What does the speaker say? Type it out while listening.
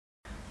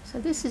So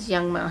this is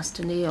young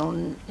Master Neil,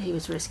 and he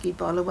was rescued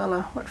by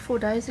Louella, what, 4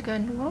 days ago,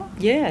 Louella?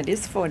 Yeah, it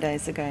is 4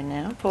 days ago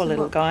now. Poor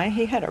little guy.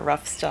 He had a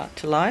rough start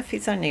to life.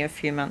 He's only a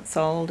few months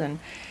old, and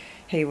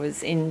he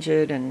was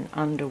injured and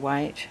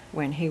underweight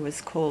when he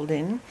was called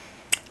in.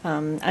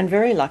 And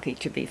very lucky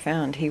to be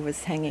found. He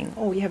was hanging...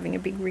 Oh, you're having a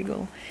big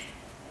wriggle.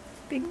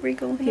 Big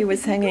wriggle. He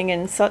was hanging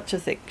in such a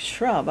thick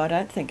shrub, I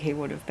don't think he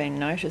would have been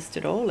noticed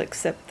at all,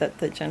 except that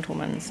the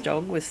gentleman's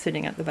dog was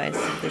sitting at the base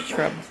of the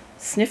shrub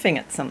sniffing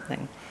at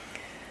something.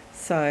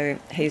 So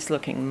he's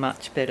looking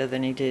much better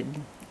than he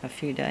did a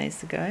few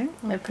days ago.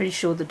 I'm pretty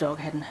sure the dog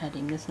hadn't had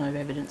him. There's no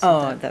evidence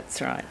of that. Oh,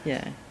 that's right,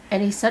 yeah.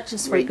 And he's such a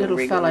sweet Wriggle, little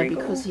wriggle, fellow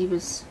wriggle. because he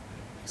was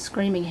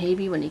screaming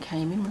heebie when he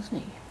came in,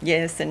 wasn't he?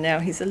 Yes, and now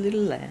he's a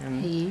little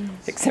lamb. He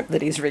is. Except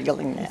that he's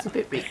wriggling now. He's a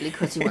bit wriggly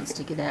because he wants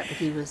to get out, but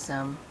he was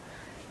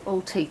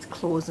all teeth,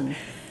 claws and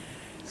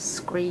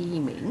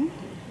screaming.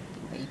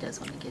 He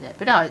does want to get out.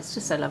 But oh, it's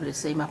just so lovely to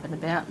see him up and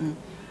about, and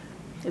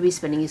he'll be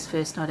spending his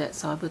first night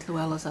outside with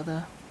Louella's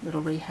other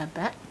little rehab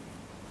bat.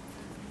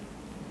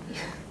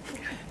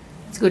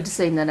 It's good to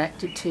see him that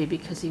active too,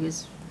 because he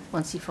was,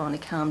 once he finally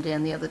calmed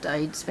down the other day,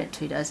 he'd spent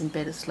 2 days in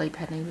bed asleep,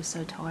 hadn't he? He was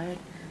so tired.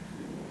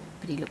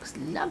 But he looks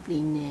lovely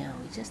now.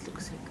 He just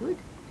looks so good.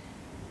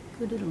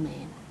 Good little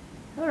man.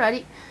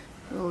 Alrighty,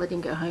 we'll let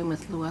him go home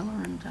with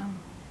Louella and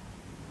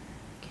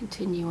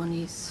continue on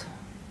his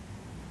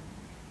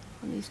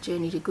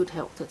journey to good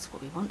health. That's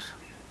what we want.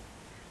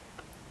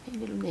 Hey,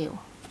 little Neil.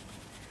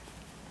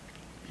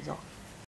 He's off.